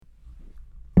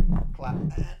clap.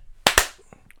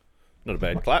 Not a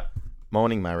bad clap.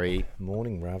 Morning, Murray.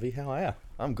 Morning, Ravi. How are you?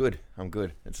 I'm good.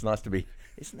 It's nice to be.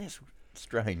 Isn't this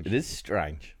strange? It is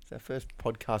strange. It's our first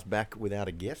podcast back without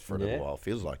a guest for a little while.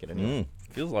 Feels like it anyway.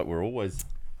 Feels like we're always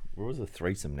a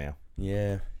threesome now.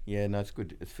 Yeah. No, it's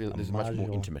good. This is much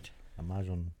more intimate. A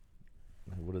mahjong.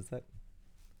 What is that?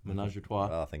 Menage a trois.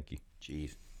 Oh, thank you.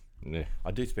 Jeez. Yeah.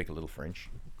 I do speak a little French.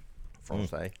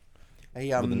 Francais.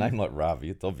 Hey, With a name like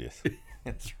Ravi, it's obvious.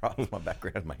 That's right. It's my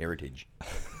background, my heritage.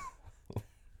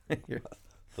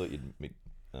 Thought you'd make.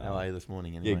 How are you this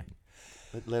morning, anyway?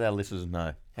 Let our listeners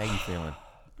know. How you feeling?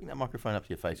 Bring that microphone up to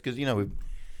your face, because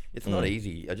it's not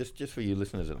easy. Just for you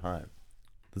listeners at home.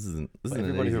 This isn't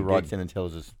Everybody who writes in and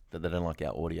tells us that they don't like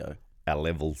our audio. Our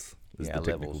levels is Yeah, the our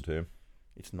technical levels. term.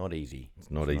 It's not easy.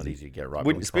 It's not easy to get right.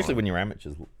 Especially when you're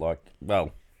amateurs.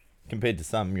 Compared to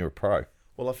some, you're a pro.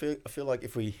 Well, I feel like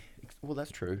if we, well,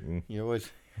 that's true. You're always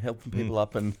helping people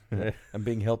up and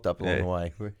being helped up along the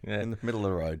way. We're in the middle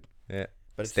of the road. Yeah.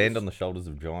 But Stand on the shoulders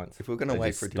of giants. If we were going to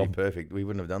wait for it to be perfect, we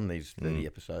wouldn't have done these 30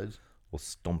 episodes. Or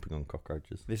stomping on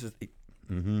cockroaches. This is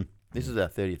our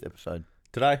 30th episode.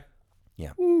 Today?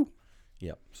 Yeah. Woo.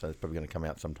 Yep. So it's probably going to come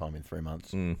out sometime in 3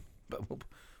 months. But we'll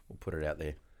put it out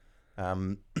there.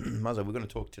 Muzzo, we're going to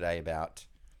talk today about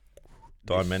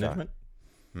Time management?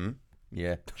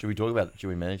 Yeah. Should we talk about it? Should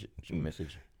we manage it? Should we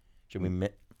message? Should we No.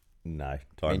 Time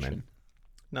mention? management.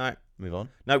 No. Move on?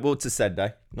 No, well, it's a sad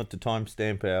day. Not to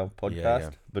timestamp our podcast, Yeah.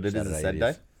 but it is a sad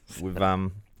day. We've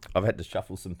I've had to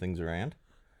shuffle some things around,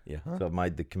 Yeah. so I've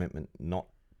made the commitment not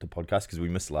to podcast because we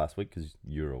missed last week because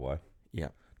you were away. Yeah.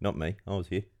 Not me. I was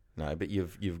here. No, but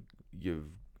you've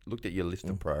looked at your list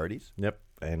of priorities. Yep.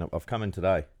 And I've come in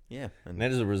today, Yeah. and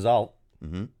as a result,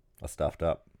 I stuffed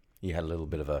up. You had a little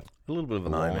bit of a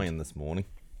Moment. Lion this morning.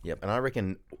 Yep. And I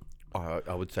reckon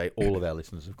I would say all of our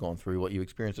listeners have gone through what you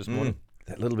experienced this morning.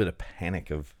 That little bit of panic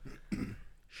of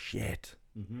shit.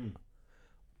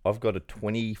 I've got a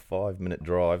 25-minute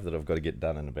drive that I've got to get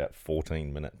done in about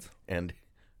 14 minutes. And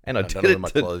I don't know where my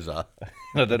clothes are.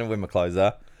 I don't know where my clothes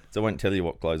are, so I won't tell you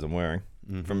what clothes I'm wearing.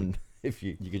 From if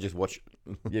you You could just watch.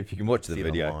 if you can watch the see it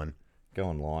video, online. go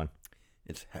online.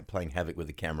 It's playing havoc with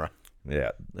the camera.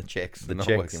 Yeah, The checks. the They're not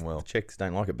checks, working well. the checks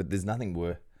don't like it, but there's nothing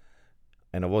worse.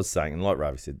 And I was saying, and like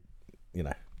Ravi said, what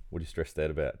are you stressed out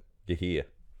about? You're here,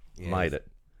 made it.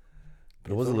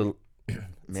 But it was a little. It's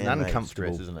an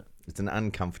uncomfortable, stress, isn't it? It's an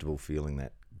uncomfortable feeling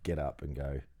that get up and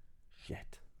go,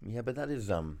 shit. Yeah, but that is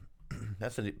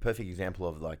that's a perfect example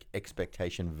of like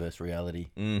expectation versus reality.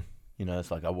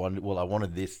 It's like I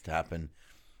wanted this to happen,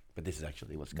 but this is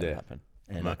actually what's going to happen,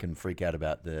 and I can freak out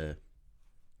about the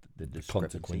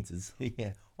discrepancy. Consequences.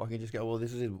 Yeah, or I can just go, well,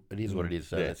 this is it. It is what it is.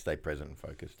 So let's stay present and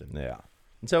focused. And Yeah.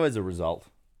 And so as a result,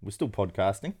 we're still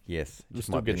podcasting. yes, We're just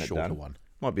still might be a getting it shorter done. one.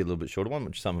 Might be a little bit shorter one,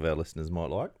 which some of our listeners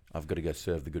might like. I've got to go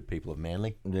serve the good people of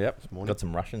Manly. Yep. morning. Got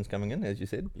some Russians coming in, as you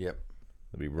said. Yep,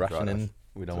 They'll be Russian in.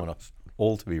 We don't want us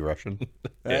all to be Russian.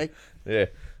 Hey. Yeah.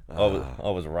 I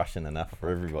was Russian enough for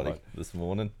everybody this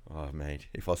morning. Oh, mate,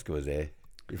 if Oscar was there,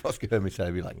 if Oscar heard me say,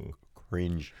 he'd be like,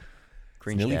 cringe.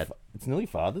 It's nearly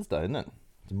Father's Day, isn't it?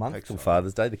 It's a month till so.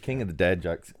 Father's Day. The king of the dad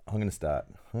jokes. I'm going to start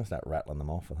rattling them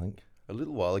off, I think. A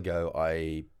little while ago,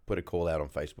 I put a call out on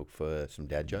Facebook for some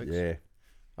dad jokes. Yeah.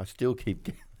 I still keep.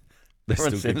 They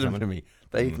Everyone still keep sends them coming. to me.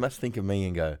 They must think of me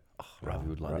and go, "Oh, Ravi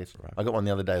would like this." right. I got one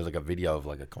the other day. It was like a video of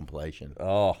like a compilation,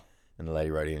 Oh, and the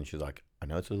lady wrote in and she was like, "I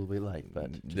know it's a little bit late,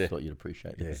 but just thought you'd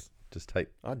appreciate yeah. this." Just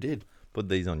I did. put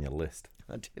these on your list.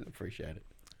 I did appreciate it.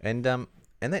 And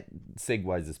that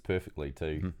segues us perfectly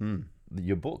to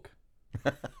your book.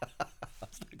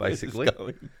 Basically,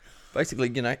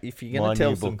 if you're going My to tell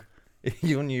new some book.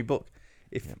 your new book,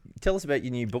 tell us about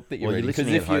your new book that you're Well, you're reading.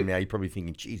 listening at home now. You're probably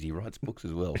thinking, "Geez, he writes books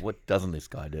as well. What doesn't this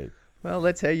guy do?" Well,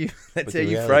 that's how you the framed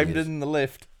reality it is- in the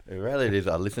left. The reality is,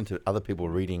 I listen to other people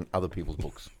reading other people's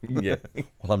books Yeah.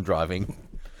 while I'm driving,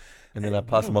 and then I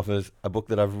pass them off as a book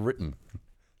that I've written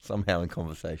somehow in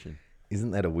conversation.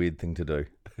 Isn't that a weird thing to do?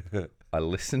 I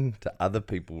listen to other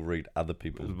people read other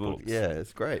people's books. Yeah,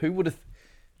 it's great. Who would have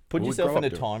put Well, we yourself grow in a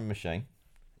up doing time machine,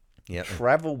 Yeah,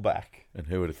 travel back and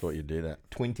who would have thought you'd do that?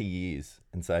 20 years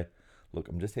and say, look,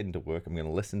 I'm just heading to work. I'm going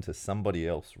to listen to somebody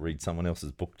else read someone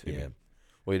else's book to Yeah. me.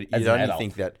 Well, you'd As an only adult.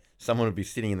 think that someone would be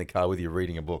sitting in the car with you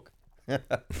reading a book. Yeah.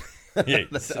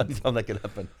 That's the only time that could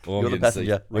happen. Well, I'm You're the getting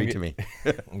passenger. sick. Read to me.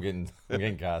 I'm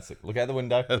getting car sick. Look out the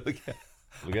window. Look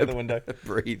out the window.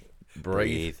 Breathe.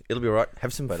 Breathe. It'll be all right.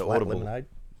 Have some But flat Audible. lemonade.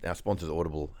 Our sponsor's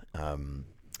Audible.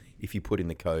 If you put in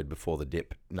the code before the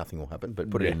dip, nothing will happen. But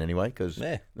put it in anyway because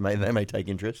Yeah. they may take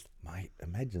interest. Mate,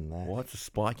 imagine that. What's a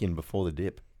spike in before the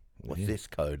dip? What's this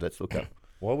code? Let's look up.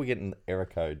 Why are we getting the error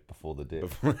code before the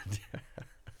dip?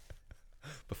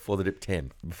 Before the dip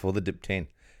 10. Before the dip 10.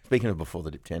 Speaking of before the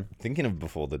dip 10. Thinking of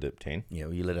before the dip 10. Yeah,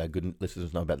 will you let our good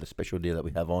listeners know about the special deal that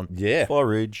we have on? Yeah.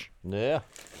 Forage. Yeah.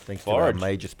 Thanks Forage. to our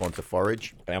major sponsor,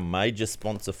 Forage. Our major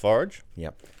sponsor, Forage,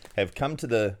 Yep. have come to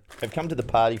the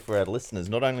party for our listeners.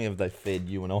 Not only have they fed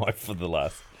you and I for the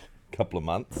last couple of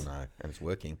months, No, and it's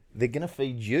working. they're going to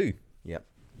feed you, Yep.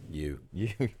 You.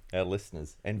 our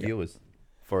listeners and viewers,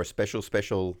 For a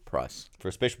special price. for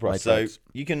a special price. Mate, So thanks.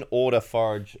 you can order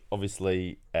Forage,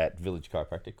 obviously, at Village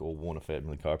Chiropractic or Warner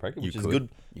Family Chiropractic, which is could. good.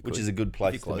 You Which could. is a good If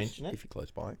place you're to close- mention it. If you're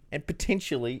close by. And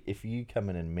potentially, if you come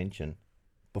in and mention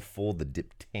before the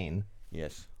dip 10,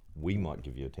 Yes. we might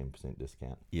give you a 10%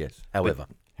 discount. Yes. However.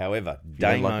 However, you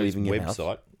don't like Damo's leaving your house-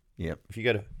 website, Yep. if you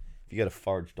go to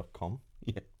forage.com,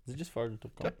 Yeah. is it just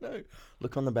forage.com? No.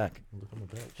 Look on the back. Look on the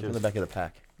back. Look on the back of the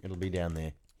pack. It'll be down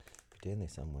there. Down there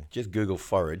somewhere. Just Google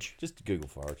Forage. Just Google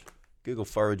Forage. Google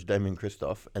Forage Damien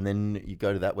Christoph, and then you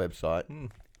go to that website,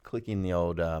 click in the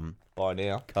old Buy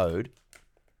now. code.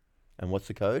 And what's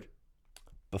the code?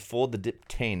 Before the dip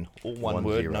 10, all one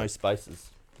word, 10. no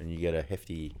spaces. And you get a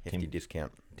hefty Ten-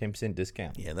 discount. 10%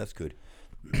 discount. Yeah, that's good.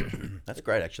 That's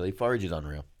great, actually. Forage is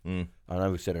unreal. I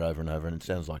know we've said it over and over, and it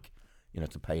sounds like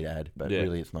it's a paid ad, but Yeah.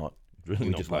 really it's not. Really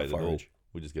We not just like paid at all. Forage.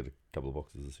 We just get a couple of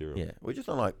boxes of cereal. Yeah, we just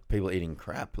don't like people eating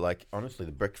crap. Like, honestly,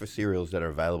 the breakfast cereals that are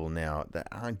available now, they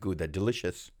aren't good. They're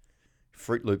delicious.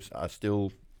 Fruit Loops are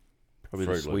still probably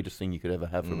Fruit the Loops. sweetest thing you could ever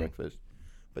have for breakfast.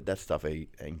 But that stuff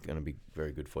ain't going to be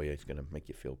very good for you. It's going to make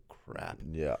you feel crap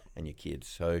Yeah. and your kids.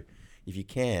 So if you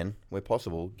can, where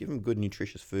possible, give them good,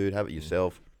 nutritious food. Have it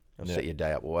yourself. It'll Yeah. set your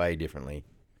day up way differently.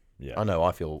 Yeah. I know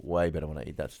I feel way better when I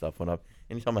eat that stuff.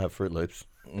 Anytime I have Fruit Loops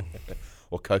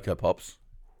or Cocoa Pops.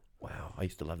 Wow, I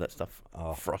used to love that stuff.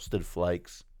 Oh. Frosted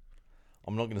Flakes.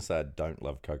 I'm not going to say I don't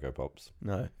love Cocoa Pops.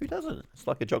 No, who doesn't? It's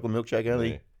like a chocolate milkshake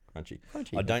only. Yeah, crunchy.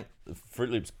 Crunchy. I don't.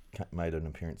 Fruit Loops made an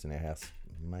appearance in our house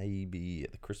maybe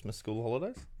at the Christmas school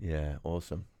holidays. Yeah,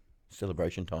 awesome.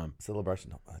 Celebration time.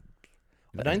 Celebration.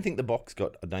 I don't think the box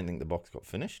got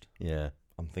finished. Yeah,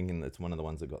 I'm thinking it's one of the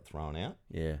ones that got thrown out,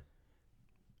 yeah.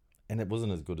 and it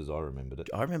wasn't as good as I remembered it.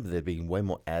 I remember there being way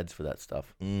more ads for that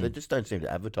stuff. They just don't seem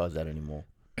to advertise that anymore.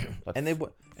 Like, And I'm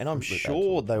Fruit Loop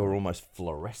sure ads. they were almost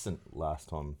fluorescent last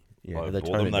time. Yeah, I they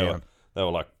bought toned them. it They down.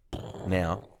 were like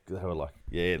now.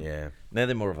 yeah. Yeah. Now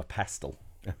they're more of a pastel,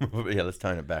 Yeah, let's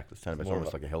tone it back. It's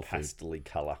almost like a health food. pastel-y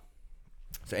colour.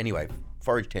 So anyway,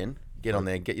 Forage 10. Get on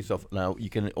there. Get yourself. Now you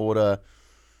can order.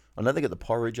 I know they got the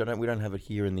porridge. We don't have it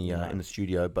here in the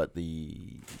studio, but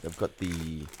they've got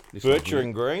this one Bircher here.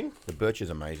 and green. The birch is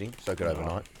amazing. Soak it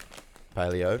overnight.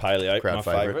 Paleo. Paleo, Crowd my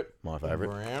favourite. favourite. My favourite.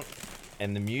 Brown.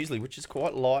 And the muesli, which is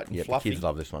quite light and Yeah, the fluffy. kids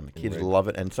love this one. The kids red. love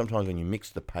it, and sometimes when you mix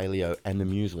the paleo and the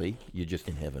muesli, you're just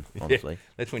in heaven. Honestly.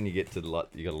 That's when you get to the lot.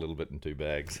 You got a little bit in two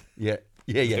bags. Yeah.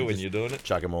 Yeah. when just you're doing it,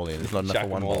 chuck them all in. It's not enough chuck for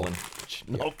one them all bowl. in.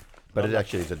 Nope. But it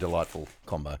actually is a delightful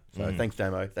combo. So thanks,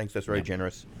 Damo. Thanks. That's very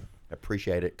generous.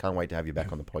 Appreciate it. Can't wait to have you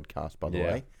back on the podcast, by the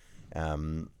Yeah.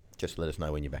 way. Just let us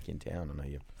know when you're back in town. I know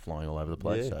you're flying all over the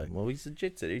place. Yeah. So Well, he's a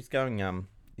jet setter. He's going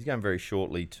very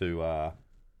shortly to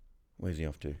where's he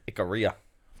off to? Ikaria.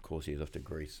 Of course, he's off to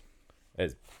Greece.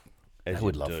 As They you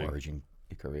would love do. foraging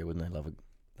Ikaria, wouldn't they? Love it.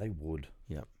 They would.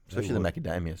 Yeah. Especially the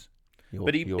macadamias. Your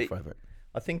favourite.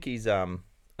 I think he's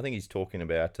talking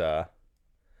about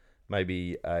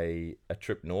maybe a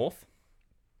trip north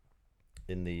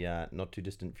in the not too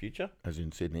distant future. As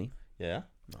in Sydney. Yeah,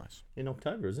 Nice. in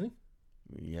October, isn't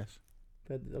he? Yes.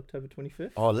 About October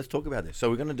 25th. Oh, let's talk about this. So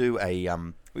we're going to do a.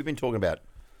 We've been talking about.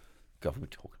 God, we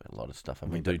talk about a lot of stuff.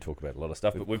 haven't We we do talk about a lot of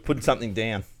stuff, but we've put something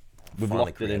down. We've Finally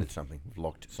locked it in. created something. We've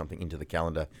locked something into the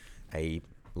calendar. A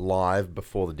live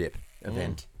before the dip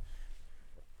event.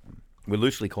 We're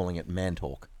loosely calling it Man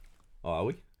Talk. Oh, are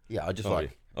we? Yeah, I just Oh, like.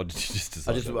 yeah. Oh, did you just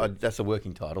I decide just that's a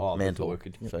working title. Oh, Man that's a Talk.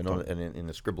 working- So not in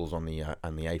the scribbles on the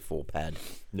A4 pad.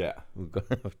 Yeah.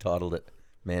 I've titled it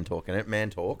Man Talk, and at Man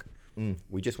Talk,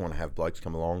 we just want to have blokes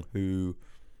come along who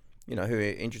are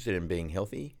interested in being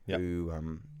healthy, Yep.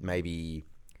 who maybe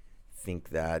think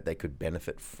that they could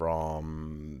benefit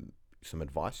from some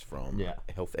advice from Yeah.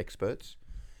 health experts,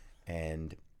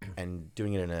 and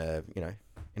doing it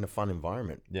in a fun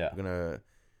environment. Yeah. We're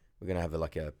gonna have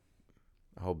a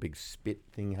whole big spit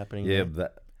thing happening. Yeah,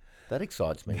 there. That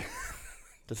excites me.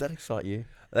 Does that excite you?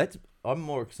 I'm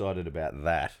more excited about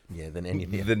that Yeah, than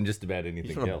anything. than just about You anything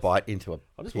just want to else. bite into a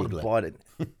I just want to piglet. bite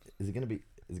it. Is it going to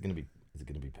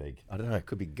be pig? I don't know. It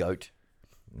could be goat.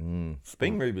 Being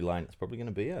Ruby Lane, it's probably going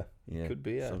to be Yeah, could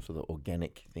be some sort of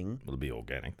organic thing. It'll be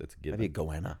organic. That's a given. Maybe a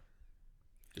goanna.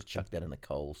 Just chuck that in the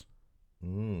coals.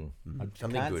 I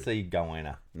Something can't good. see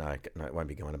goanna. No, it won't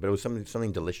be going. But it was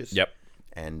something delicious. Yep.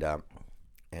 And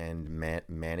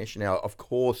mannish. Now, of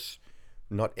course,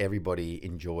 not everybody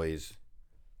enjoys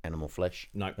animal flesh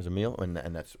No. as a meal, and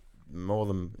that's more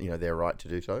than their right to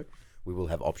do so. We will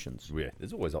have options. Yeah,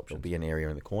 there's always There'll options. be an area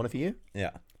in the corner for you,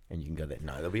 Yeah. and you can go there.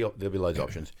 No, there'll be loads of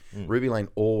options. Ruby Lane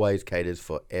always caters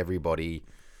for everybody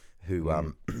who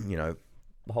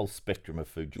The whole spectrum of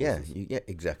food yeah, choices.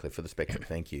 exactly, for the spectrum.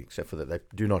 Thank you. Except for that, they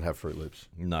do not have Fruit Loops.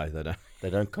 No, they don't. They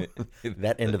don't.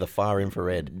 That end of the far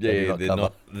infrared. they do not they're cover.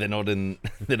 not. They're not in.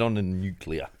 They're not in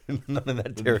nuclear. Not in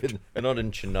that territory. They're not in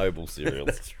Chernobyl cereals.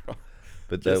 That's right.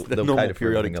 But Just the they'll normal cater for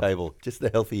periodic everything else. table, just the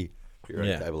healthy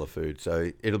periodic Yeah. table of food.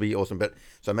 So it'll be awesome. But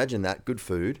so imagine that good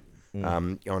food,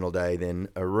 going all day. Then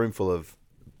a room full of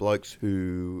blokes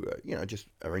who just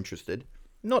are interested.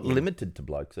 Not limited to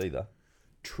blokes either.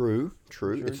 True.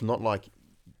 It's not like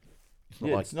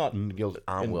It's not. girls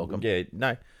aren't And, welcome. Yeah,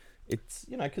 no, it's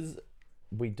because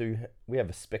we have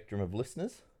a spectrum of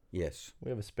listeners. Yes. We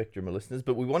have a spectrum of listeners,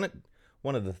 but we want it.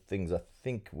 One of the things I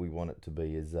think we want it to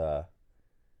be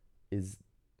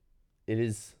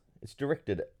it's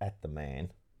directed at the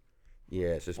man,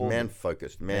 Yes. It's Well, man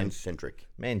focused, man centric.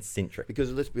 man centric.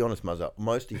 Because let's be honest, Muzza,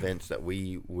 most events that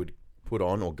we would put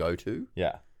on or go to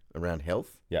Yeah, around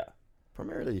health, yeah,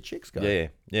 primarily the chicks go.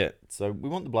 yeah. So we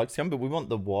want the blokes to come, but we want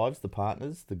the wives, the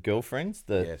partners, the girlfriends,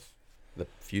 Yes. The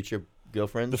future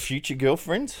girlfriends the future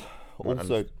girlfriends. might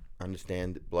Also,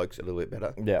 understand blokes a little bit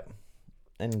better. yeah,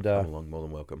 and Come along, more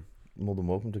than welcome. more than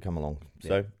welcome to come along.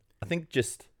 So I think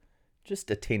just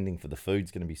attending for the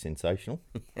food's going to be sensational.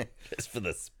 Just for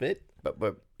the spit. But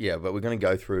we're going to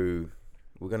go through.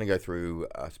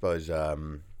 I suppose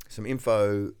some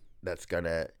info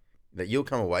that you'll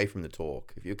come away from the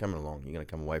talk. If you're coming along, you're going to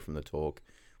come away from the talk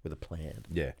with a plan.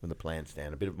 Yeah. With a plan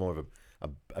stand, a bit more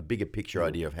of a bigger picture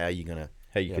idea of how you're going to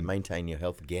How you can maintain your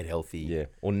health, get healthy, Yeah,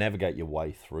 or navigate your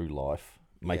way through life,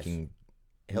 making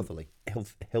healthily.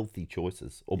 healthy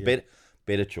choices or Yeah.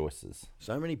 better choices.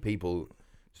 So many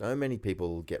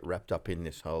people get wrapped up in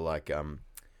this whole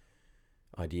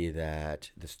idea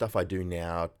that the stuff I do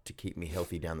now to keep me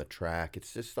healthy down the track,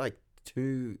 it's just like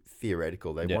too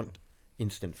theoretical. They Yeah. want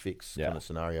instant fix Yeah. kind of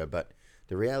scenario, but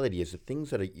the reality is the things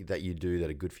that you do that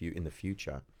are good for you in the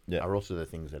future Yeah. are also the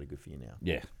things that are good for you now.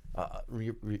 Yeah,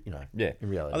 yeah. In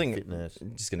reality, I think fitness.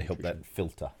 it's just going to help that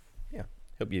filter. Yeah.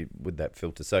 Help you with that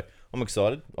filter. So I'm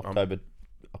excited.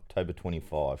 October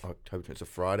 25. October. It's a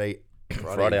Friday.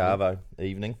 Friday evening. Arvo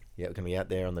evening. Yeah, we're going to be out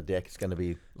there on the deck. It's going to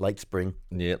be late spring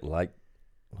Yeah, late.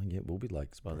 Well, yeah, we'll be late.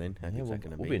 by then. How Yeah, good's we'll, that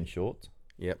going to we'll be? be in shorts.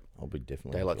 Yep. I'll be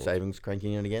definitely in Daylight shorts. savings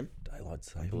cranking in again. Daylight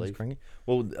savings, believe. cranky.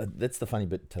 Well, that's the funny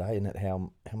bit today, isn't it?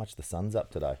 How much the sun's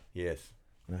up today? Yes.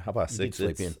 You know, 6:30. You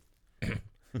did sleep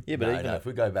Yeah, but even if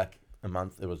we go back a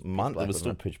month, it was month, black, it was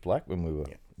wasn't still pitch black when we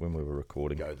were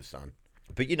recording. Go the sun.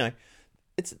 But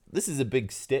this is a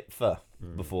big step for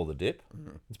before the dip.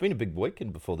 It's been a big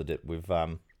weekend before the dip.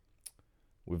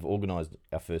 We've organised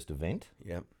our first event.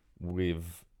 Yep.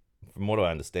 From what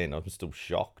I understand, I'm still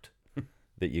shocked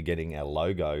that you're getting our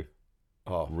logo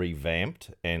Oh,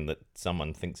 revamped and that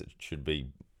someone thinks it should be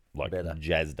like Better.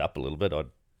 jazzed up a little bit.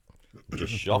 I'm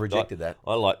just I shocked. rejected that.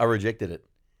 I I rejected it.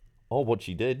 what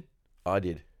she did. I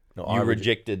did. No, You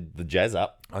rejected the jazz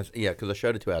up. because I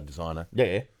showed it to our designer.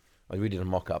 Yeah. We did a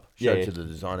mock-up. Yeah, Showed yeah. it to the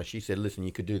designer. She said, "Listen,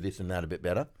 you could do this and that a bit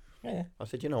better." Yeah. I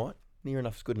said, "You know what? Near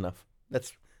enough's good enough."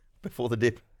 That's before the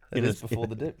dip. It is before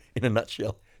the dip. In a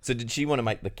nutshell. So did she want to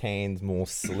make the cans more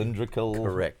cylindrical?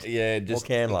 Correct. Yeah, just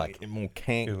can-like.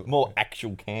 more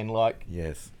actual can-like.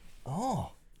 Yes.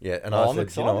 Oh, Yeah, and Oh, I I'm said,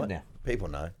 excited "You know what? now. People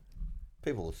know.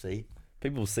 People will see."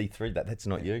 people will see through that. That's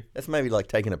not you. That's maybe like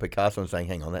taking a Picasso and saying,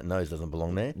 "Hang on, that nose doesn't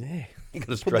belong there." Yeah. You got to Put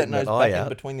that straighten nose that eye back in out.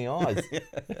 between the eyes.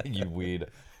 You weird.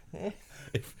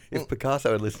 If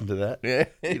Picasso had listened to that, Yeah.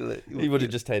 He- He would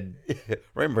have just had.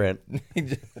 Rembrandt. He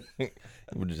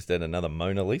would have just had another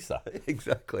Mona Lisa.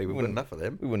 Exactly. We've got enough of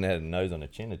them. We wouldn't have had a nose on a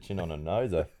chin on a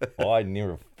nose, a eye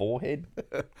near a forehead.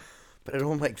 But it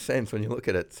all makes sense when you look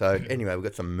at it. So anyway, we've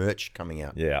got some merch coming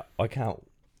out. Yeah, I can't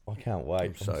wait.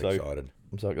 I'm so excited.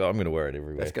 I'm going to wear it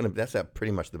everywhere. That's our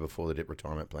pretty much the before the dip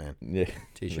retirement plan. Yeah,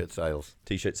 T-shirt sales.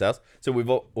 T-shirt sales. So we've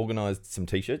organised some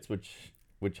T-shirts, which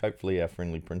hopefully our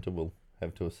friendly printer will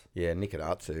have to us. Yeah, Nick at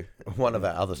Artsu, one of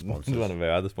our other sponsors. One of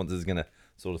our other sponsors is going to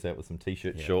sort us out with some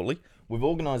T-shirts shortly. We've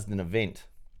organised an event.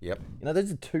 Yep.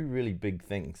 Those are two really big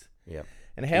things. Yep.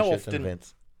 And how T-shirts often? and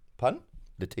events. Pardon?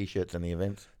 The T-shirts and the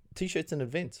events. T-shirts and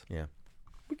events. Yeah.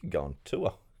 We could go on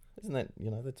tour. Isn't that,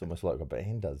 that's almost like what a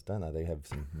band does, don't they? They have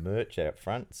some merch out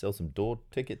front, sell some door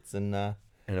tickets and And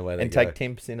away they and go. take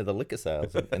 10% of the liquor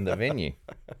sales in the venue.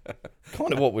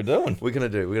 kind of what we're doing. We're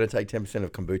gonna take 10%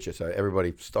 of kombucha. So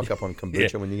everybody stock up on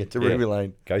kombucha when you get to Ruby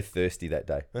Lane. Go thirsty that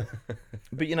day.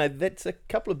 But that's a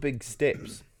couple of big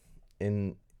steps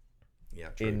in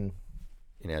our journey.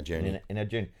 In our journey.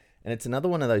 And it's another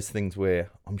one of those things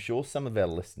where I'm sure some of our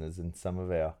listeners and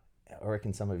I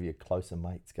reckon some of your closer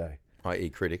mates go, i.e.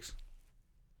 critics.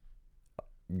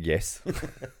 Yes.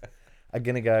 Are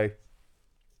going to go,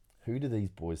 who do these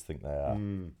boys think they are?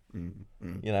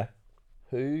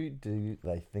 Who do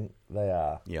they think they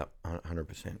are? Yep,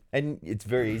 100%. And it's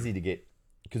very easy to get,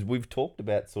 because we've talked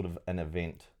about sort of an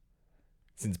event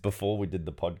since before we did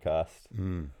the podcast,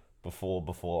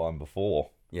 before.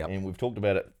 Yep. And we've talked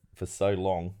about it for so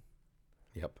long.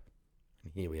 Yep.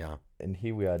 And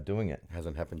here we are. Doing it.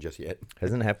 Hasn't happened just yet.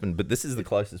 Hasn't happened, but this is the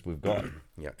closest we've got.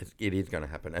 Yeah, it is going to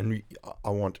happen. And I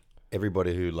want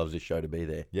everybody who loves this show to be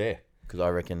there. Yeah. Because I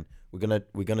reckon we're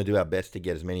gonna do our best to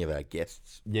get as many of our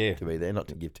guests to be there, not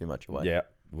to give too much away. Yeah,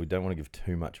 we don't want to give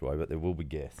too much away, but there will be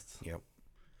guests. Yep.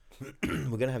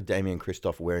 We're gonna have Damien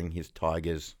Christoph wearing his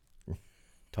Tigers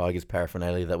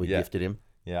paraphernalia that we gifted him.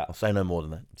 Yeah. I'll say no more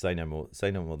than that. Say no more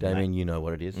than that. Damien, you know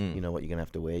what it is. You know what you're gonna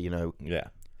have to wear. You know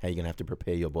how you're gonna have to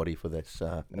prepare your body for this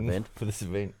event. For this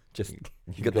event, just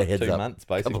you got the heads 2 up. months,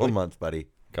 basically. Couple of months, buddy.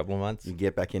 Couple of months. You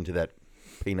get back into that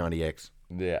P90X.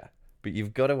 Yeah, but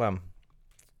you've got to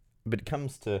But it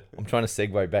comes to, I'm trying to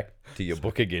segue back to your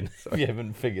book again. If you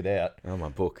haven't figured out. Oh, my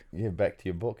book. Yeah, back to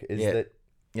your book. Is that,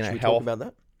 Should we talk about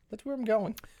that? That's where I'm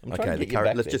going. I'm okay, trying to get you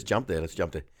back let's there. just jump there.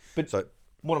 But so,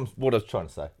 what I was trying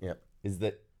to say is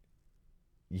that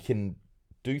you can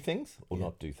do things or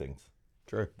not do things.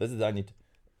 True. This is only,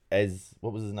 as,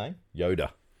 what was his name?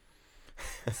 Yoda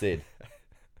said,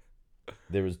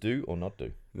 there is do or not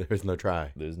do. There is no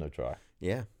try. There is no try.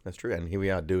 Yeah, that's true. And here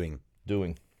we are doing.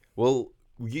 Well,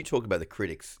 you talk about the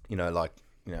critics, our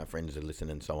friends that listen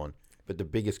and so on. But the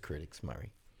biggest critics,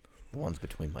 Murray, the ones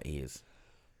between my ears,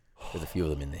 there's a few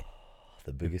of them in there.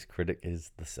 The biggest critic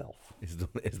is the self. Is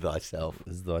thyself.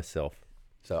 Is thyself.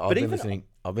 So I've been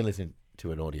listening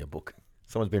to an audiobook.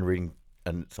 Someone's been reading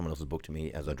someone else's book to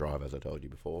me as I drive, as I told you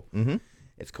before. Mm-hmm.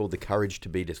 It's called The Courage to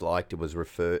Be Disliked. It was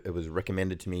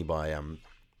recommended to me by a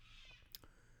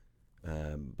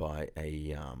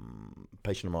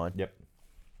patient of mine. Yep.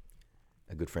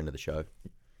 A good friend of the show.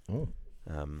 Oh.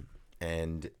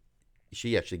 And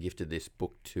she actually gifted this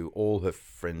book to all her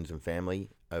friends and family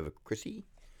over Chrissy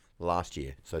last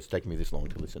year. So it's taken me this long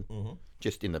to listen. Mm-hmm.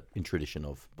 Just in tradition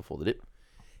of Before the Dip.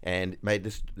 And mate,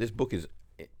 this book is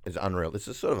unreal. It's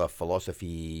a sort of a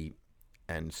philosophy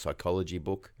and psychology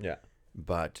book. Yeah.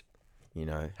 But,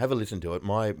 have a listen to it.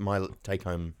 My take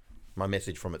home, my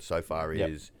message from it so far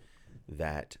is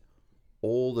that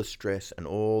all the stress and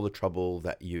all the trouble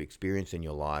that you experience in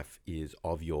your life is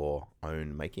of your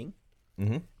own making.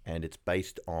 Mm-hmm. And it's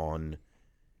based on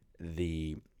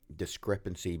the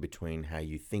discrepancy between how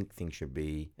you think things should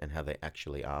be and how they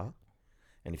actually are.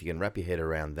 And if you can wrap your head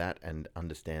around that and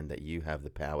understand that you have the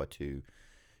power to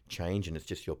change and it's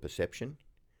just your perception,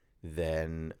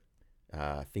 then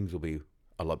things will be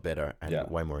a lot better and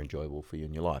way more enjoyable for you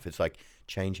in your life. It's like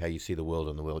change how you see the world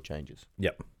and the world changes.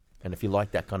 Yep. And if you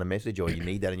like that kind of message or you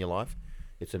need that in your life,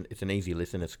 it's an easy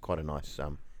listen. It's quite a nice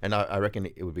and I reckon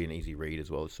it would be an easy read as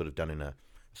well. It's sort of done in a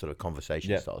sort of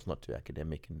conversation style. It's not too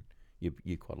academic, and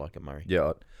you quite like it, Murray.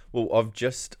 Yeah. Well, I've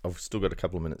still got a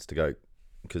couple of minutes to go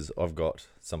because I've got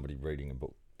somebody reading a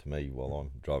book to me while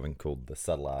I'm driving called The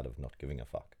Subtle Art of Not Giving a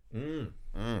Fuck.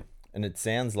 And it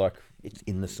sounds like it's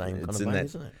in the same kind of vein,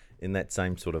 isn't it? In that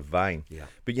same sort of vein. Yeah.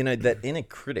 But that inner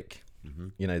critic,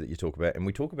 that you talk about, and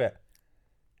we talk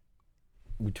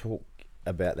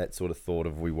about that sort of thought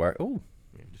of we worry. Oh,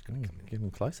 just going to get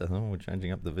them closer. Oh, we're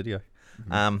changing up the video.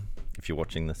 If you're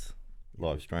watching this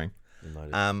live stream,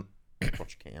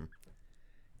 watch cam.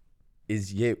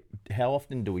 How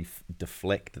often do we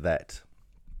deflect that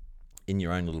in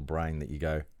your own little brain that you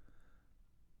go,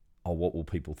 oh, what will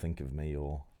people think of me,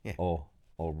 or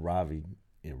Ravi,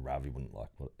 Ravi wouldn't like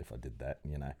what if I did that,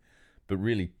 but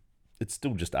really, it's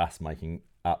still just us making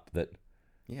up that.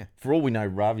 Yeah. For all we know,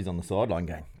 Ravi's on the sideline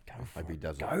going, go for it.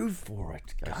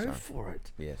 Go for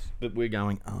it. Yes. But we're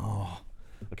going, oh,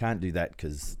 I can't do that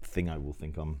because Thingo will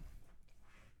think I'm,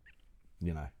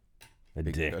 a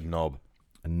dick. A knob.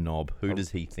 A knob. Who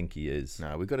does he think he is?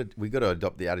 No, we got to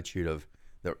adopt the attitude of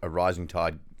a rising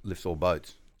tide lifts all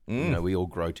boats. We all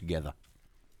grow together.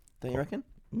 Don't you reckon?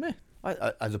 Meh.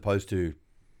 As opposed to,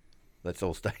 let's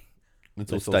all stay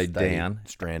down,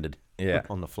 stranded. Yeah.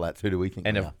 On the flats. Who do we think?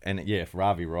 If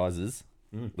Ravi rises,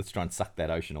 let's try and suck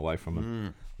that ocean away from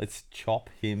him. Let's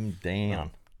chop him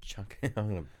down. I'm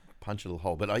gonna punch a little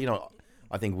hole. But I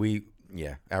think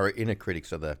our inner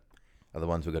critics are are the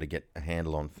ones we've got to get a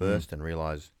handle on first and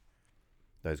realise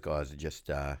those guys are just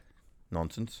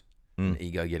nonsense and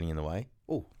ego getting in the way.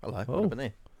 Oh, hello. What happened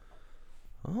there?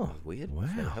 Oh, That was weird. wow.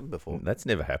 It's never happened before. That's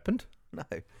never happened. No.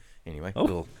 Anyway,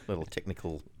 Oh. little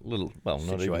technical Not even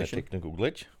a situation. technical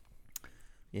glitch.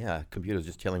 Yeah, computer's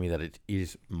just telling me that it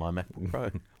is my MacBook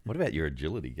Pro. What about your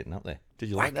agility getting up there? Did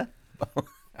you like that?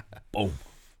 Boom.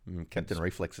 Captain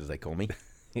Reflexes, they call me.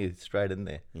 Yeah, straight in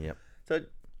there. Yep. So,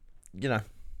 you know,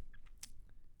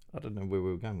 I don't know where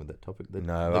we were going with that topic. The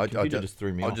I computer just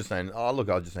threw me I off. was just saying, I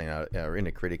was just saying our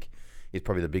inner critic is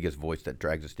probably the biggest voice that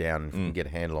drags us down. And if we can get a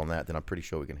handle on that, then I'm pretty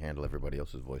sure we can handle everybody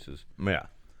else's voices. Yeah.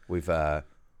 We've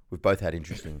both had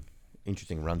interesting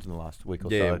runs in the last week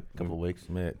or so, couple of weeks.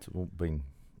 Yeah,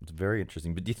 it's very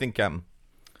interesting. But do you think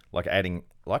like adding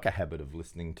like a habit of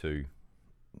listening to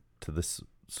this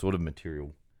sort of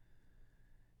material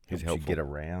helps you get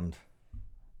around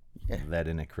that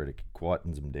inner critic,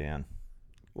 quietens them down,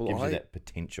 gives you that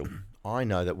potential? I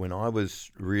know that when I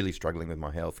was really struggling with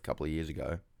my health a couple of years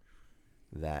ago,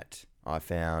 that I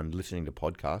found listening to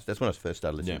podcasts. That's when I first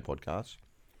started listening to podcasts,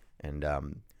 and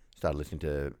started listening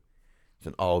to. It's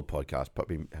an old podcast.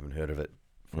 Probably haven't heard of it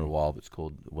for a while. But it's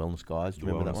called Wellness Guys. Do you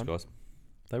remember that one? Guys.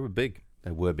 They were big. They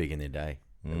were big in their day.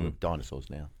 They were dinosaurs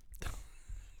now.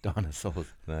 Dinosaurs.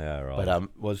 They are right.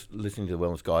 But was listening to the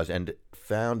Wellness Guys and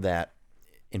found that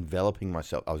enveloping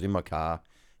myself. I was in my car,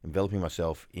 enveloping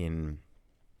myself in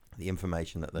the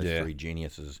information that those three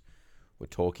geniuses were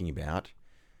talking about.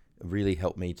 Really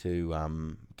helped me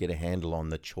to get a handle on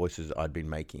the choices I'd been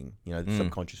making. You know,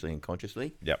 subconsciously and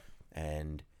consciously. Yep.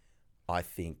 And I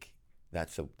think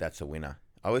that's a winner.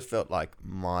 I always felt like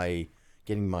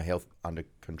getting my health under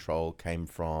control came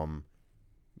from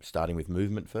starting with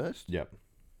movement first. Yep.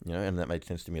 You know, and that made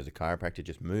sense to me as a chiropractor.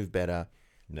 Just move better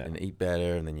and eat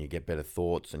better, and then you get better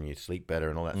thoughts and you sleep better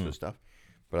and all that sort of stuff.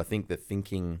 But I think the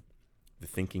thinking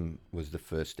was the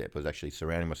first step. Was actually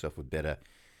surrounding myself with better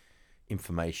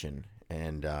information,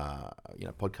 and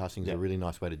podcasting is a really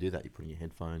nice way to do that. You put in your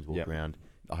headphones, walk around.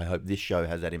 I hope this show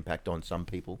has that impact on some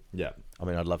people. Yeah, I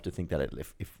mean, I'd love to think that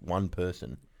if one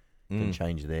person can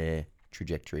change their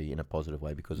trajectory in a positive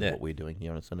way because of what we're doing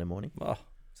here on a Sunday morning. Oh,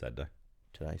 Saturday.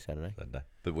 Today, Saturday.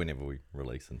 But whenever we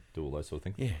release and do all those sort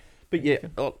of things. Yeah.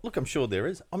 But look, I'm sure there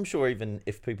is. I'm sure even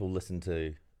if people listen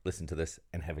to this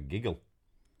and have a giggle.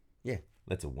 Yeah.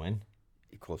 That's a win.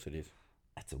 Of course it is.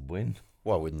 That's a win.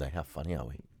 Why wouldn't they? How funny are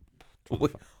we?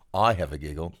 I have a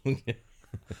giggle.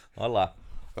 I laugh.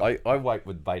 I wait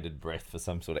with bated breath for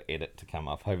some sort of edit to come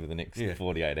up over the next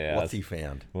 48 hours. What's he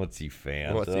found? How did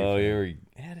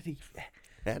he...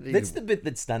 That's the bit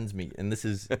that stuns me, and this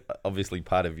is obviously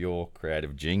part of your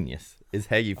creative genius, is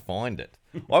how you find it.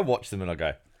 I watch them and I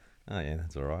go, oh yeah,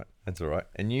 that's all right.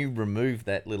 And you remove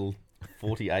that little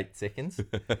 48 seconds,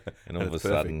 and all of a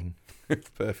sudden...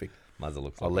 It's perfect. Muzzer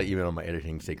looks I'll let you in on my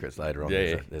editing secrets later on.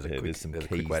 Yeah, there's a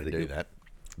quick way to do that.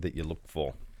 That you look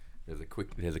for. There's a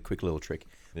quick little trick.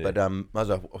 Yeah. But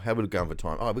Muzzer, how would it go for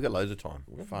time? Oh, we've got loads of time.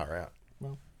 We're far out.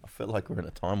 Well, I feel like we're in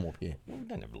a time warp here. Well, we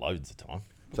don't have loads of time.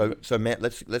 So Matt,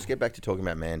 let's get back to talking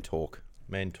about Man Talk.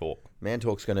 Man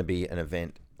Talk's going to be an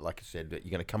event, like I said, that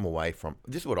you're going to come away from.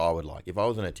 This is what I would like. If I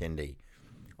was an attendee,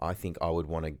 I think I would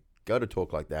want to go to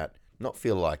talk like that, not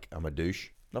feel like I'm a douche,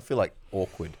 not feel like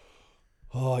awkward.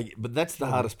 Oh, yeah, but that's the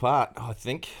hardest part, I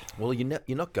think. Well, you're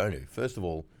not going to. First of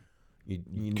all,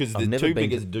 because the two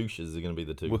biggest douches are going to be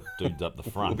the two dudes up the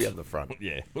front. We'll be up the front.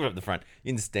 Yeah, we're up the front.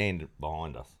 You can stand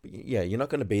behind us. But yeah, you're not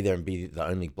going to be there and be the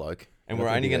only bloke. And we're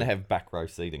only going to have back row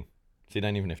seating. So you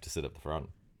don't even have to sit up the front.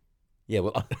 Yeah,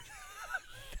 well,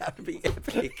 that would be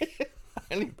epic.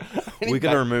 We're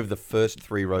going to remove the first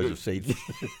 3 rows of seats.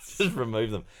 Just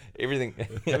remove them. Everything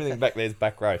back there's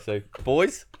back row. So,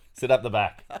 boys, sit up the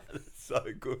back. So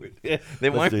good. Yeah,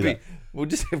 there won't be. We'll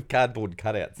just have cardboard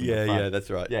cutouts. Yeah, that's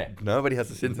right. Yeah. Nobody has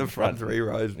to sit in the front 3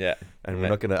 rows. Yeah. And we're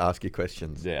not going to ask you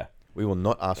questions. Yeah. We will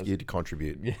not ask you to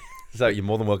contribute. Yeah. So you're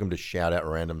more than welcome to shout out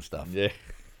random stuff. Yeah.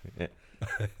 Yeah.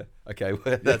 Okay,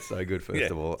 well, that's so good, first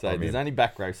of all. So there's only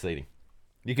back row seating.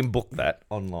 You can book that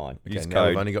online. Okay, now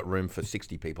we've only got room for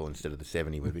 60 people instead of the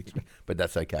 70 we've expected, but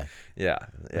that's okay. Yeah.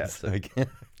 That's okay.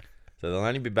 So there'll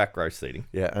only be back row seating.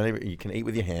 Yeah, you can eat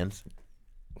with your hands.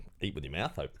 Eat with your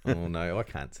mouth open. Oh, no, I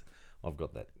can't. I've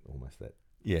got almost that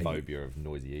phobia of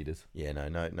noisy eaters. Yeah, no.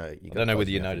 I don't know whether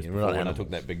you noticed before when I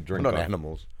took that big drink. We're not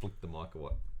animals. Flicked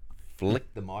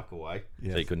the mic away.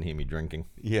 Yes. So you couldn't hear me drinking.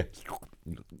 Yeah.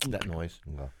 That noise.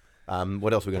 Okay.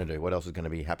 What else are we going to do? What else is going to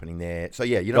be happening there? So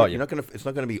yeah, you're not going to. It's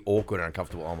not going to be awkward and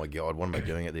uncomfortable. Oh my god, what am I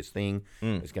doing at this thing?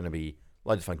 It's going to be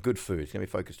loads of fun. Good food. It's going to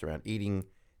be focused around eating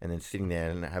and then sitting there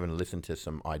and having to listen to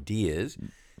some ideas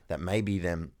that maybe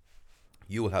them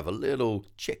you will have a little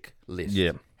checklist.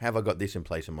 Yeah. Have I got this in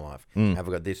place in my life? Have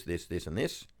I got this, and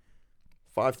this?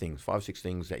 5 things, 5, 6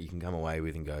 things that you can come away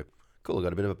with and go, cool, I've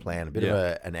got a bit of a plan, a bit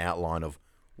of an outline of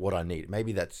what I need.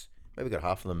 Maybe got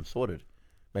half of them sorted.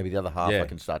 Maybe the other half I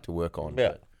can start to work on.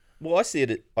 Yeah. Well, I see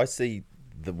it. I see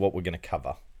what we're going to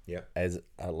cover. Yeah. As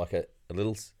like a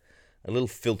little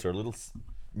filter, a little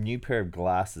new pair of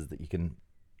glasses that you can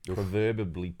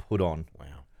proverbially put on. Wow.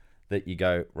 That you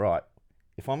go, right,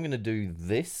 if I'm going to do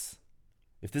this,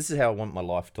 if this is how I want my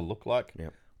life to look like,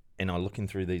 and I'm looking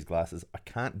through these glasses, I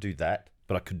can't do that,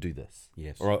 but I could do this.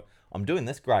 Yes. Or I'm doing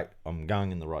this, great. I'm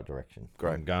going in the right direction.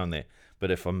 Great. I'm going there.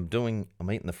 But if I'm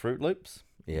eating the Fruit Loops.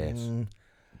 Yes.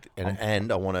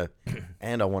 And I want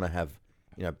to have,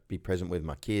 be present with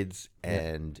my kids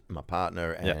and my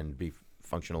partner and be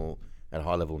functional at a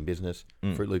high level in business.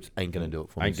 Fruit Loops ain't going to do it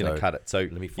for me. Ain't going to cut it. So you're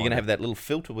going to have that little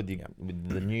filter with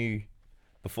the new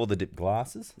before the dip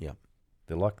glasses. Yeah.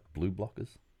 They're like blue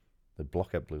blockers. They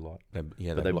block out blue light. They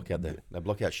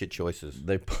block out shit choices.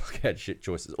 They block out shit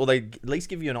choices. Or they at least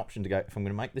give you an option to go, if I'm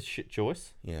going to make this shit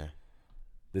choice,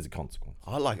 there's a consequence.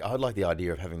 I like the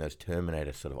idea of having those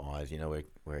Terminator sort of eyes,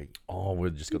 where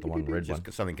we've just got the one red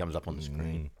one. Something comes up on the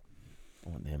screen. I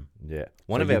want them. Yeah.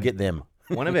 Get them.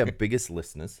 One of our biggest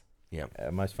listeners,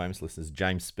 our most famous listeners,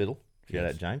 James Spittle. Shout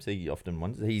out James. He often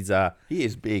wonders. He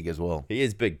is big as well. He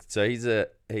is big. So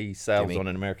he sails on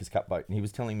an America's Cup boat, and he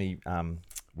was telling me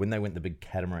when they went the big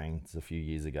catamarans a few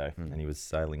years ago, and he was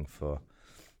sailing for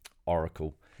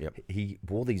Oracle. Yep. He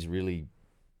wore these really,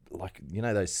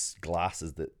 those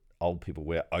glasses that old people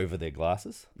wear over their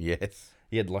glasses. Yes.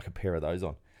 He had like a pair of those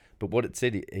on. But what it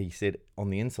said, he said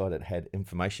on the inside it had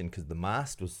information because the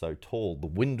mast was so tall, the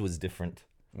wind was different.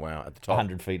 Wow, at the top,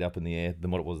 100 feet up in the air than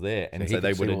what it was there, and so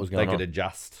they could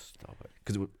adjust. Stop it,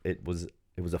 because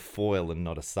it was a foil and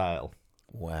not a sail.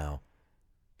 Wow,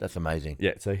 that's amazing.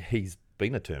 Yeah, so he's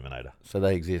been a Terminator. So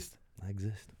they exist. They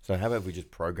exist. So how about we just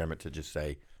program it to just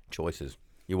say choices?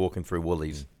 You're walking through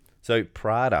Woolies. So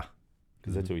Prada,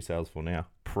 because that's who he sails for now.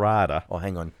 Prada. Oh,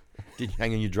 hang on.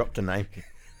 You dropped a name.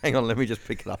 Hang on, let me just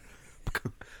pick it up.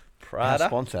 Prada. Our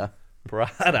sponsor.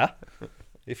 Prada.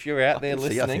 If you're out there See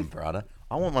us in listening. Prada.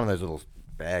 I want one of those little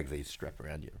bags that you strap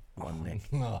around you. One neck,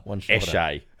 one shoulder.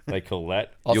 Esche, they call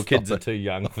that. I'll Your kids stop are too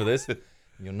young for this.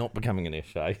 You're not becoming an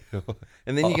Esche.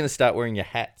 And then you're going to start wearing your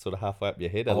hat sort of halfway up your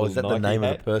head. Oh, is that Nike the name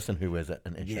hat. of the person who wears it?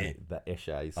 An Esche? Yeah, the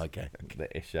Esches. Okay. The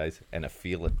Esches and a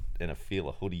feeler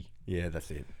hoodie. Yeah,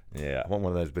 that's it. Yeah. I want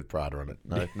one of those with Prada on it.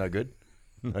 No good?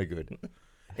 No good.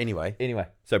 Anyway,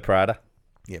 so Prada.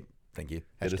 Yep, thank you.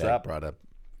 Hit us Hashtag up. Prada.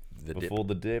 Before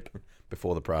the dip.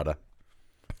 Before the Prada.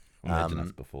 Imagine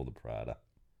us before the Prada.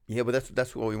 Yeah, but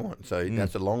that's what we want. So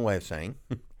that's a long way of saying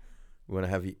we want to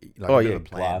have a bit of a plan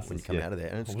glasses, when you come out of there.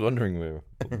 And I was wondering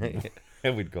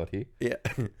how we'd got here. Yeah,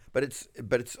 but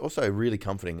it's also really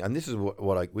comforting, and this is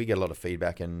what we get a lot of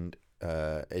feedback, and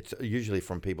it's usually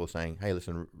from people saying, "Hey,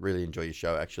 listen, really enjoy your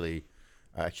show. I actually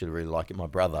really like it." My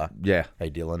brother,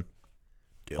 hey Dylan.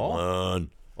 Oh,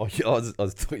 yeah, I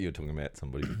thought you were talking about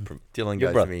somebody. Dylan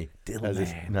goes to me.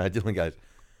 Dylan goes.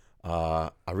 I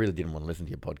really didn't want to listen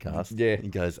to your podcast. Yeah. He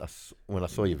goes, when I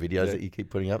saw your videos that you keep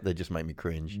putting up, they just make me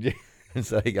cringe. Yeah. And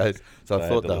so he goes, I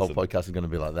thought the whole podcast is going to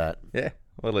be like that. Yeah,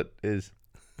 well, it is.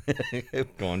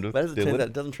 Kind of. But as it turns out,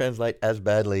 it doesn't translate as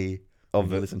badly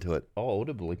if you listen to it. Oh,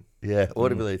 audibly. Yeah,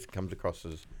 audibly it comes across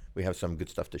as we have some good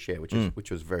stuff to share,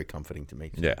 which was very comforting to me.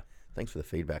 So yeah. Thanks for the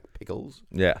feedback, Pickles.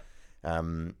 Yeah.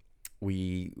 Is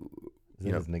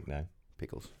that his nickname?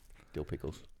 Pickles. Dill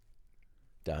Pickles.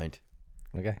 Don't.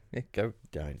 Okay. Yeah, go.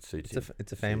 Don't.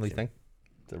 It's a family thing.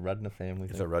 It's a Rudner family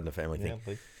thing. It's a Rudner family thing. Yeah,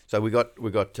 please. So we got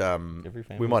Every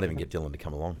family we might even get Dylan to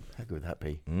come along. How good would that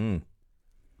be?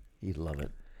 He'd love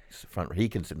it. He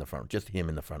can sit in the front, just him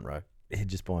in the front row. Yeah,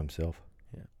 just by himself.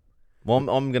 Yeah. Well,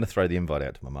 I'm going to throw the invite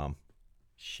out to my mum.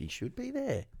 She should be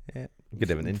there. Yeah. We could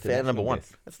have an fan number one.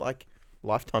 guest. That's like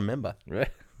lifetime member. Right.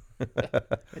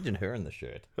 Imagine her in the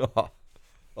shirt. For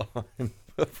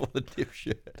the dip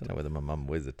shirt. I don't know whether my mum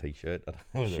wears a t-shirt.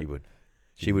 She would.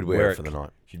 She would wear it for the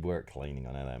night. She'd wear it cleaning.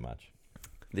 I know that much.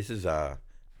 This is the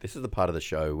part of the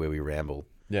show where we ramble.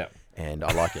 Yeah. And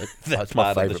I like it. That's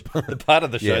my favourite part. The part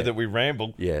of the show that we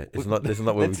ramble. Yeah. This is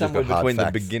not where we just got hard between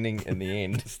facts. the beginning and the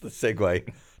end. It's the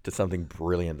segue to something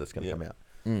brilliant that's going to come out.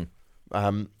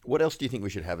 What else do you think we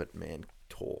should have at Man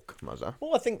Talk, Muzza?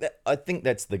 Well, I think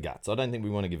that's the guts. I don't think we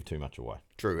want to give too much away.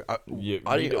 True.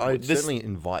 I'd certainly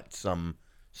invite some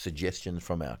suggestions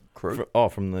from our crew.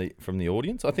 From the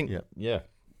audience. I think. Yeah.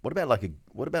 What about like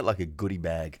a goodie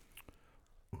bag,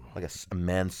 like a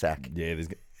man sack? Yeah.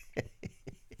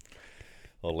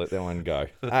 I'll let that one go.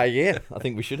 Yeah, I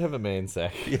think we should have a man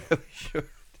sack. Yeah, we should.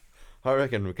 I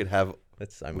reckon we could have.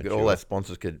 That's so We mature. could, all our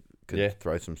sponsors could Yeah.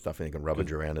 throw some stuff in. You can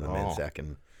rummage around in the man Oh. sack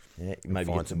and Yeah, maybe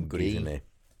find get some goodies ghee. in there.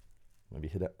 Maybe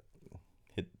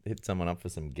hit someone up for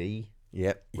some ghee.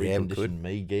 Yep. Yeah, we could. Reconditioned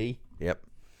me ghee. Yep.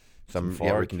 Some Some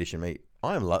forage. reconditioned meat.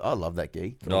 I love that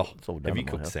ghee. It's all done Have you at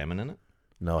my cooked house. salmon in it?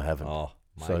 No, I haven't. Oh,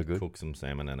 mate, So good. Cook some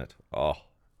salmon in it. Oh,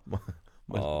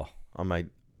 oh, I made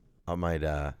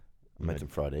some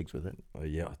fried eggs with it. oh,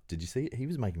 yeah. Did you see it? He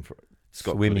was making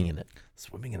Swimming in it.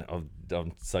 Swimming in it.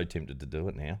 I'm so tempted to do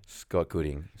it now. Scott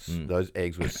Gooding. Mm. Those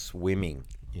eggs were swimming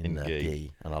in In the ghee.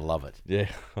 ghee, and I love it. Yeah,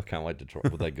 I can't wait to try.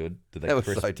 Were they good? Did they That was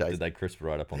crisp? so tasty. Did they crisp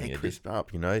right up on They the edges? crisp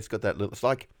up, It's got that little. It's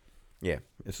like, yeah,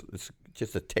 it's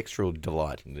just a textural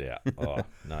delight. Yeah. Oh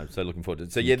no, I'm so looking forward to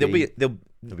it. So Some yeah, ghee. there'll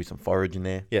There'll be some forage in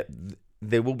there.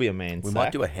 there will be a man. We sack.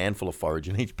 might do a handful of forage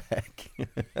in each bag.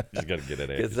 Just got to get it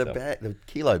out. Because the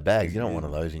kilo bags, you don't want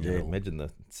one of those in your Yeah, little. imagine the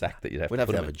sack that you'd have We'd to have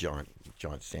put to them have in. a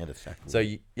giant Santa sack. So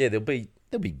there'll be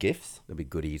gifts, there'll be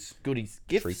goodies,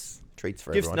 gifts, treats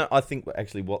for gifts. everyone. No, I think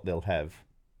actually what they'll have.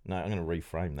 No, I'm going to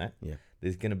reframe that. Yeah.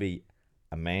 There's going to be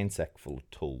a man sack full of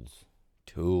tools,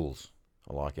 Tools,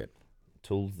 I like it.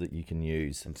 tools that you can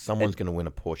use. And someone's going to win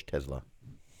a Porsche Tesla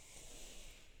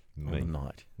on the Me,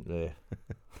 night. yeah,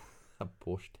 a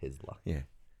Porsche Tesla. Yeah.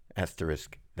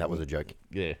 Asterisk. That was a joke.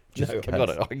 Yeah, Just no, in I got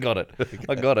case. it.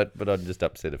 I got it. But I'm just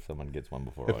upset if someone gets one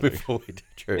before I do. Before we do.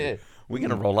 True. Yeah. We're going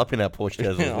to roll up in our Porsche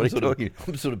Teslas. I'm What are you sort of- talking?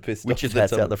 I'm sort of pissed. Witches off that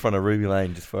hats out someone- the front of Ruby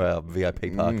Lane just for our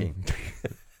VIP parking.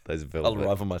 Those I'll velvet,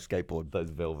 arrive on my skateboard. those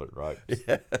velvet ropes.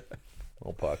 Yeah.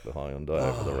 I'll park the Hyundai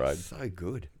over the road. So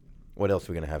good. What else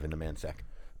are we going to have in the man sack?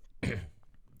 The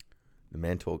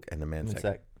man talk and the man sack.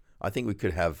 Sack. I think we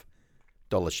could have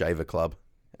Dollar Shaver Club,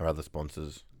 our other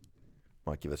sponsors,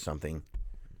 might give us something.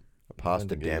 A pass to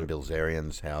think Dan either-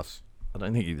 Bilzerian's house. I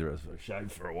don't think either of us have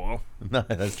shaved for a while. No,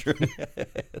 that's true.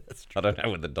 That's true. I don't know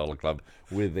with the Dollar Club.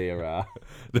 We're their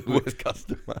The worst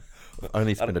customer.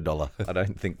 Only spend $1. I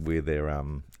don't think we're their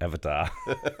avatar.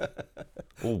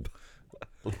 Oh,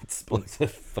 let's sponsor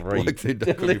three. Blokes who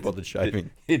couldn't be bothered shaving.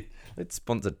 Let's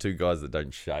sponsor two guys that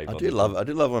don't shave. I do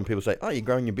love when people say, "Oh, you're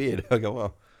growing your beard." I go,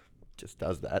 "Well, it just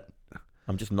does that.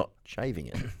 I'm just not shaving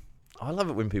it." I love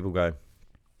it when people go,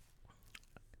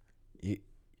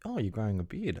 you're growing a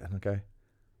beard. And I go,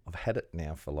 I've had it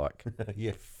now for like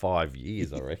 5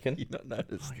 years, I reckon. You not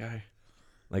noticed?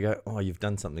 They go, oh, you've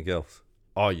done something else.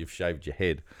 Oh, you've shaved your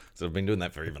head. So I've been doing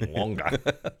that for even longer.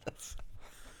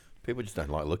 People just don't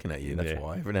like looking at you. That's Yeah.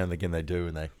 why. Every now and again they do,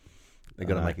 and they got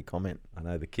to know. make a comment. I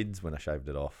know the kids, when I shaved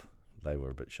it off, they were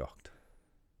a bit shocked.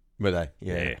 Were they?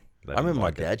 They I didn't remember my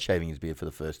like it. dad shaving his beard for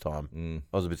the first time. Mm,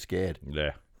 I was a bit scared.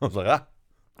 yeah. I was like,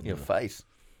 your face.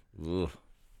 Ugh.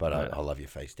 But Yeah. I love your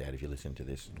face, Dad. If you listen to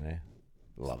this, Yeah.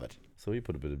 love it. So we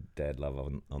put a bit of dad love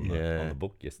on Yeah. the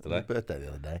book His yesterday. birthday the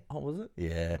other day. Oh, was it?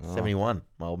 Yeah, Oh. 71.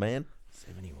 My old man.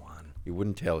 71. You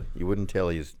wouldn't tell. You wouldn't tell.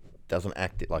 He doesn't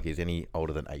act like he's any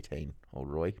older than 18. Old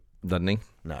Roy. Doesn't he?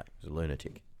 No, he's a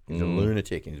lunatic. He's a Mm.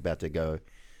 lunatic, and he's about to go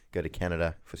to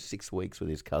Canada for 6 weeks with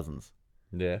his cousins,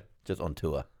 Yeah. just on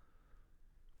tour.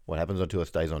 What happens on tour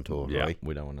stays on tour, Yeah. Roy.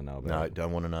 We don't want to know about No, it.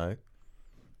 don't want to know.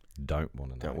 Don't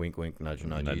want to know. Don't wink, wink, nudge,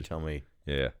 nudge. Nudge. You tell me,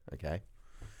 Yeah. okay?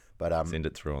 But Send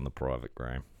it through on the private,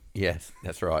 Graham. yes,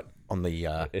 that's right. On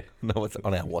the no, it's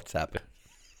on our WhatsApp,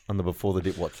 on the Before the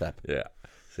Dip WhatsApp. Yeah.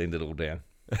 Send it all down.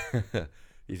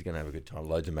 He's gonna have a good time.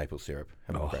 Loads of maple syrup.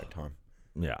 Having Oh. a great time.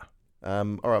 Yeah.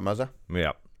 All right, Muzza.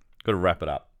 Yeah. Got to wrap it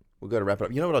up. We've got to wrap it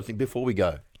up. You know what I think? Before we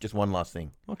go, just one last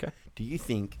thing. Okay. Do you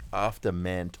think after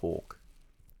Man Talk,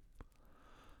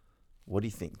 what do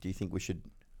you think? Do you think we should,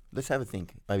 let's have a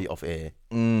think, maybe off air,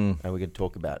 and we can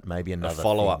talk about maybe A another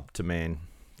follow thing. up to Man.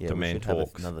 Yeah, to we Man should have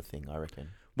Talks. another thing, I reckon.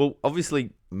 Well,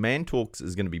 obviously, Man Talks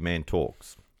is going to be Man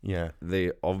Talks. Yeah.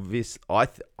 They're obvious. I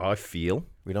feel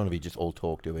We don't want to be just all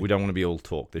talk, do we? we don't want to be all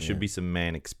talk. There Yeah. should be some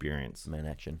man experience. Man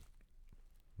action.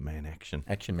 Man action.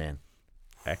 Action man.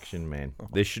 Action man.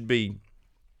 There should be,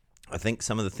 I think,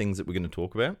 some of the things that we're going to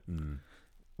talk about,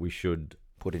 we should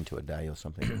Put into a day or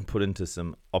something. put into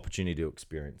some opportunity to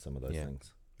experience some of those Yeah.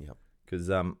 things. Yep. Because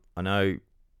I know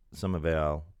some of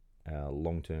our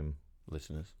long-term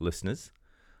Listeners. listeners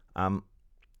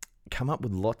come up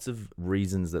with lots of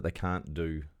reasons that they can't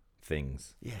do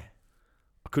things. Yeah.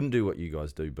 I couldn't do what you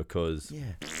guys do because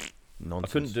Yeah. I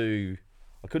Nonsense.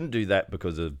 couldn't do that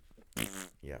because of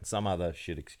Yeah. some other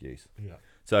shit excuse. Yeah.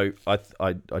 So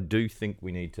I do think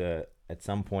we need to at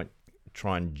some point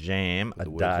try and jam Put a the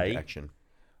words into day action.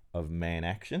 of man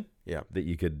action. Yeah. That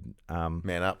you could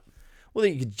Man up. well, that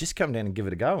you could just come down and give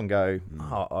it a go and go.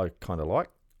 Mm. Oh, I kind of like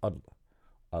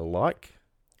I like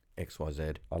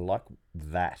XYZ. I like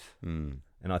that. Mm.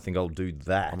 And I think I'll do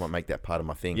that. I might make that part of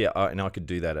my thing. Yeah, and I could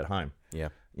do that at home. Yeah.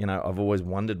 You know, I've always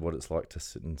wondered what it's like to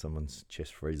sit in someone's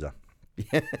chest freezer.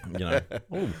 You know,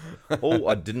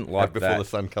 I didn't like before that. the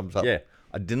sun comes up. Yeah,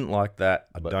 I didn't like that.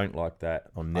 I don't like that.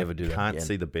 I'll never do that Can't again.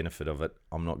 see the benefit of it.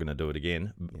 I'm not going to do it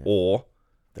again. Yeah. Or,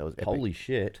 That was epic. holy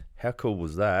shit, how cool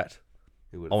was that?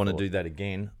 Who would've I want to thought? do that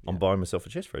again. Yeah. I'm buying myself a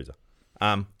chest freezer.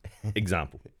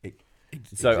 Example.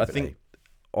 So I Exhibit think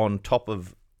on top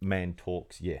of man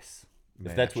talks, yes.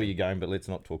 Man If that's where action. you're going, but let's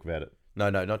not talk about it. No,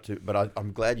 not to. But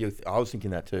I'm glad you. I was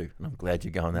thinking that too, and I'm glad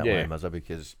you're going that Yeah. way, Muzza,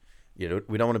 because we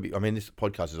don't want to be. I mean, this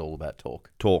podcast is all about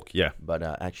talk, Talk, yeah. but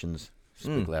actions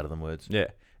speak louder than words. Yeah.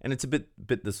 And it's a bit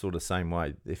the sort of same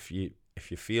way. If you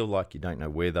feel like you don't know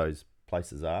where those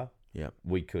places are, Yeah,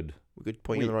 we could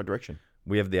point you in the right direction.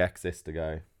 we have the access to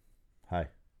go, hey,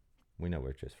 we know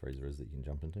where a chest freezer is that you can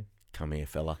jump into. Come here,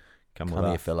 fella. Come Come with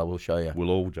here, us. fella. We'll show you. We'll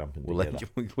all jump in We'll together.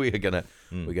 let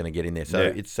you, we're gonna get in there. So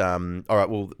Yeah. it's all right.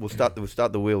 We'll start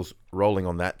the wheels rolling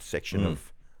on that section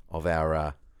of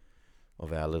our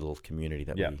little community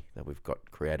that we've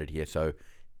got created here. So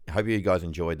I hope you guys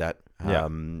enjoyed that. Yeah.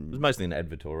 It was mostly an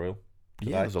advertorial.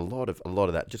 Yeah, there's a lot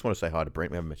of that. Just want to say hi to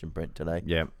Brent. We haven't mentioned Brent today.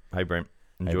 Yeah. Hey, Brent.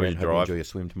 Hey, Enjoy Brent, your hope you drive. enjoy your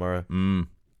swim tomorrow Mm.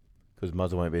 because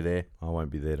Muzza won't be there. I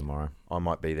won't be there tomorrow. I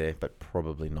might be there, but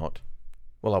probably not.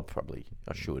 Well,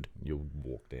 I should. You'll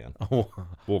walk down. I'll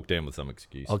Walk down with some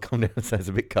excuse. come down and say it's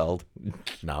a bit cold.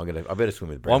 No, I better swim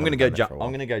with Brent. Well, I'm going to I haven't go done that jump. for a I'm while.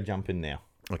 going to go jump in now.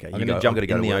 Okay, I'm you going to go. jump I'm gonna in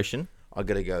go the to work. ocean. I've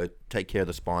got to go take care of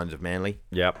the spines of Manly.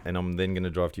 Yep. And I'm then going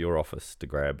to drive to your office to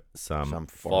grab some Some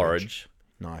forage.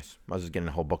 Nice. Muzza's getting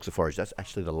a whole box of forage. That's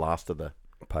actually the last of the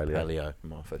paleo in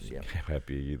my office. Yeah. How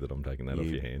happy are you that I'm taking that off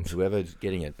your hands? Whoever's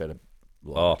getting it better.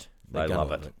 Oh, They're they gonna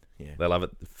love it. Yeah. They love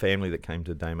it. The family that came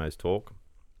to Damo's talk.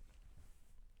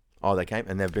 Oh, they came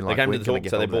and they've been like. They came to "When the can I talk, get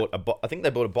so they hold of bought I think they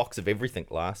bought a box of everything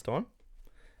last time,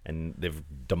 and they've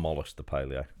demolished the paleo.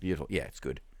 that?" Beautiful. Yeah, it's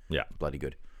good. Yeah. Bloody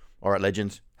good. All right,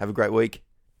 legends. Have a great week.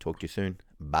 Talk to you soon.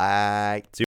 Bye.